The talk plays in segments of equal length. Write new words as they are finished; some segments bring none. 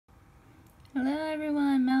Hello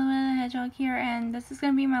everyone, Melvin the Hedgehog here, and this is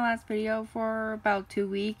going to be my last video for about 2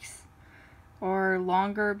 weeks or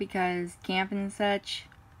longer because camp and such.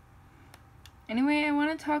 Anyway, I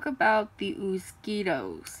want to talk about the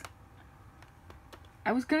mosquitoes.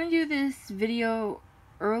 I was going to do this video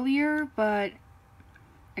earlier, but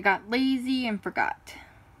I got lazy and forgot.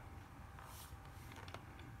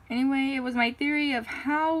 Anyway, it was my theory of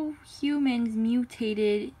how humans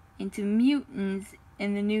mutated into mutants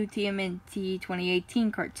in the new TMNT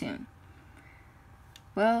 2018 cartoon.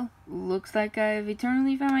 Well, looks like I've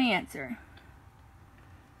eternally found my answer.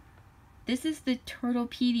 This is the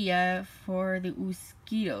Turtlepedia for the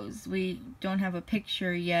mosquitoes. We don't have a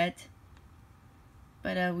picture yet,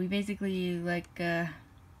 but we basically oh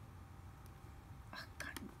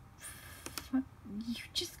God, you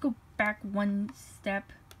just go back one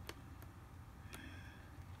step.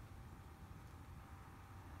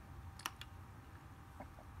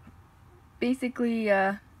 Basically,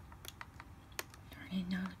 darn it,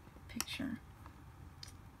 no picture.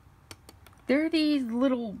 There are these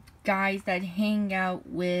little guys that hang out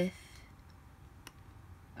with,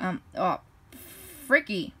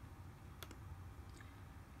 Fricky.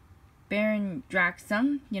 Baron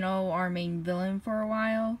Draxum, you know, our main villain for a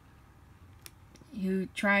while, who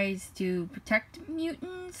tries to protect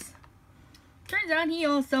mutants. Turns out he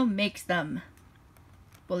also makes them.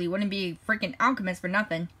 Well, he wouldn't be a freaking alchemist for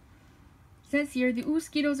nothing. Says here, the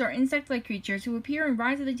mosquitoes are insect-like creatures who appear in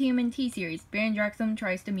Rise of the TMNT series. Baron Draxum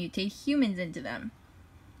tries to mutate humans into them.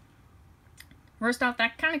 First off,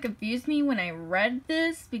 that kind of confused me when I read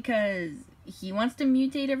this because he wants to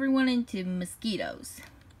mutate everyone into mosquitoes.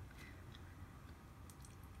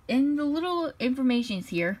 In the little informations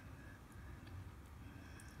here,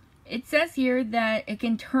 it says here that it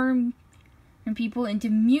can turn people into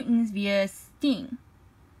mutants via sting.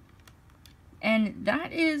 And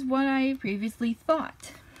that is what I previously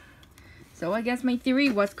thought. So I guess my theory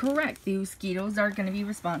was correct. The mosquitoes are going to be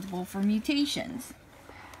responsible for mutations.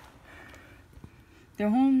 Their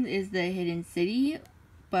home is the Hidden City,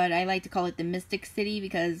 but I like to call it the Mystic City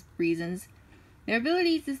because reasons. Their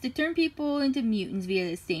abilities is to turn people into mutants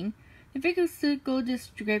via the sting. The physical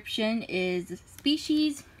description is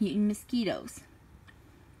species mutant mosquitoes.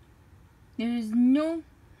 There's no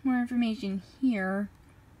more information here.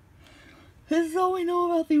 This is all we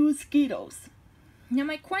know about the mosquitoes. Now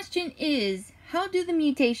my question is, how do the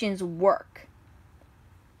mutations work?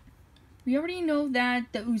 We already know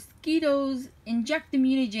that the mosquitoes inject the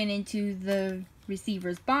mutagen into the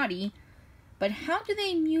receiver's body, but how do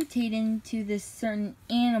they mutate into this certain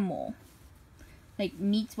animal? Like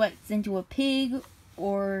meat sweats into a pig,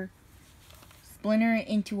 or Splinter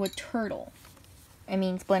into a turtle. I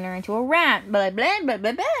mean Splinter into a rat, blah blah blah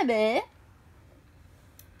blah blah blah.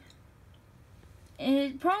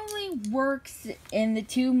 It probably works in the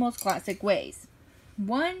two most classic ways.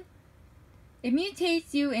 One, it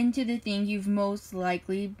mutates you into the thing you've most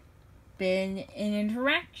likely been in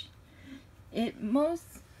interaction. It most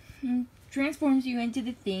transforms you into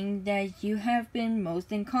the thing that you have been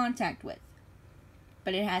most in contact with.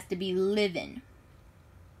 But it has to be living.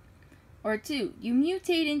 Or two, you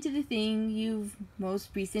mutate into the thing you've most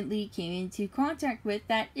recently came into contact with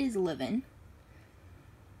that is living.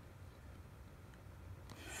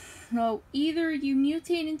 So either you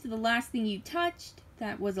mutate into the last thing you touched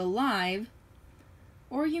that was alive,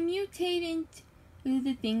 or you mutate into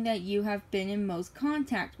the thing that you have been in most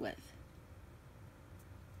contact with.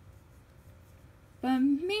 But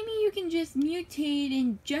maybe you can just mutate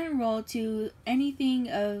in general to anything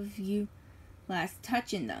of you last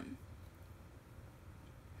touching them.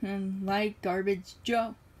 Like Garbage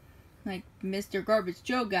Joe. Like Mr. Garbage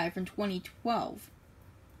Joe guy from 2012.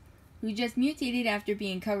 Who just mutated after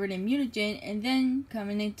being covered in mutagen and then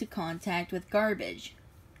coming into contact with garbage.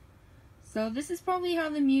 So this is probably how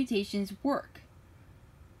the mutations work.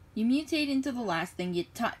 You mutate into the last thing you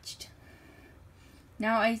touched.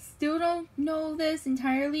 Now I still don't know this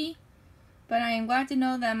entirely, but I am glad to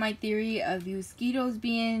know that my theory of mosquitoes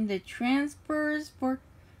being the transfers for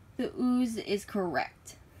the ooze is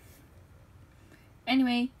correct.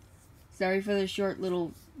 Anyway, sorry for the short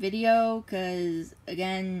little video, because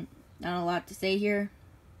again, not a lot to say here.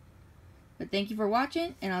 But thank you for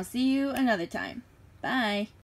watching, and I'll see you another time. Bye.